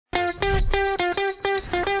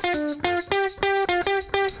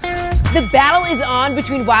The battle is on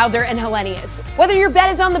between Wilder and Hellenius. Whether your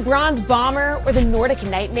bet is on the Bronze Bomber or the Nordic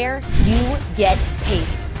Nightmare, you get paid.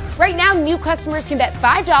 Right now, new customers can bet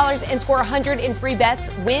 $5 and score $100 in free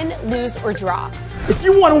bets, win, lose, or draw. If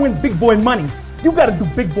you want to win big boy money, you gotta do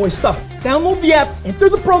big boy stuff. Download the app, enter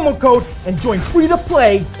the promo code, and join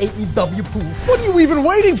free-to-play AEW pools. What are you even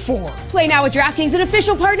waiting for? Play now with DraftKings, an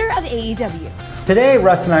official partner of AEW. Today,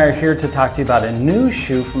 Russ and I are here to talk to you about a new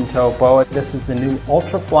shoe from Topo. This is the new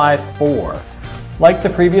Ultrafly 4. Like the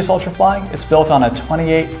previous Ultrafly, it's built on a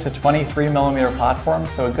 28 to 23 millimeter platform,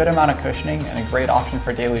 so a good amount of cushioning and a great option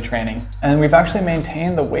for daily training. And we've actually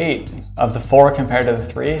maintained the weight of the 4 compared to the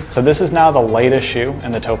 3. So this is now the lightest shoe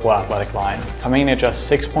in the Topo athletic line, coming in at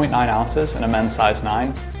just 6.9 ounces in a men's size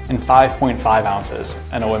 9 and 5.5 ounces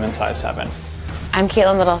in a women's size 7. I'm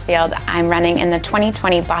Caitlin Littlefield. I'm running in the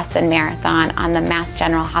 2020 Boston Marathon on the Mass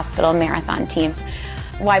General Hospital Marathon team.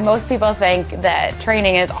 Why most people think that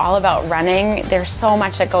training is all about running, there's so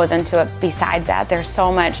much that goes into it besides that. There's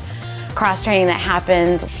so much cross-training that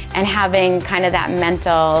happens, and having kind of that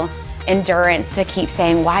mental endurance to keep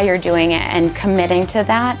saying why you're doing it and committing to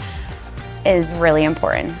that is really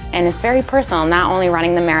important. And it's very personal, not only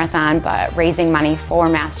running the marathon, but raising money for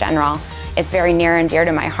Mass General. It's very near and dear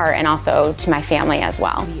to my heart and also to my family as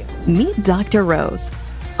well. Meet Dr. Rose.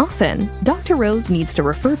 Often, Dr. Rose needs to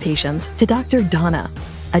refer patients to Dr. Donna,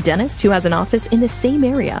 a dentist who has an office in the same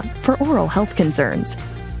area for oral health concerns.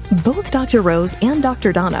 Both Dr. Rose and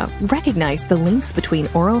Dr. Donna recognize the links between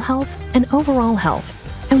oral health and overall health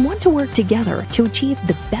and want to work together to achieve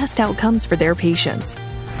the best outcomes for their patients.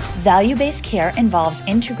 Value-based care involves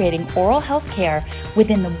integrating oral health care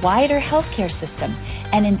within the wider healthcare system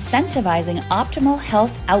and incentivizing optimal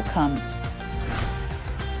health outcomes.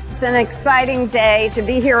 It's an exciting day to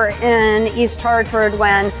be here in East Hartford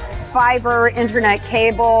when fiber internet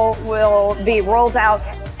cable will be rolled out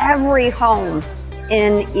to every home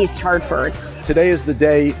in East Hartford. Today is the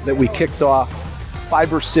day that we kicked off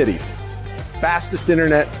Fiber City, fastest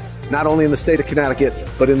internet not only in the state of Connecticut,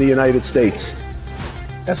 but in the United States.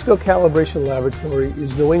 ESCO Calibration Laboratory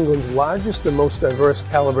is New England's largest and most diverse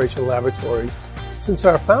calibration laboratory. Since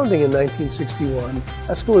our founding in 1961,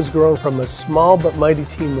 ESCO has grown from a small but mighty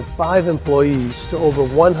team of 5 employees to over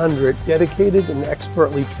 100 dedicated and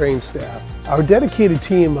expertly trained staff. Our dedicated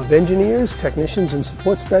team of engineers, technicians, and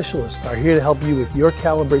support specialists are here to help you with your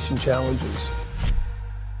calibration challenges.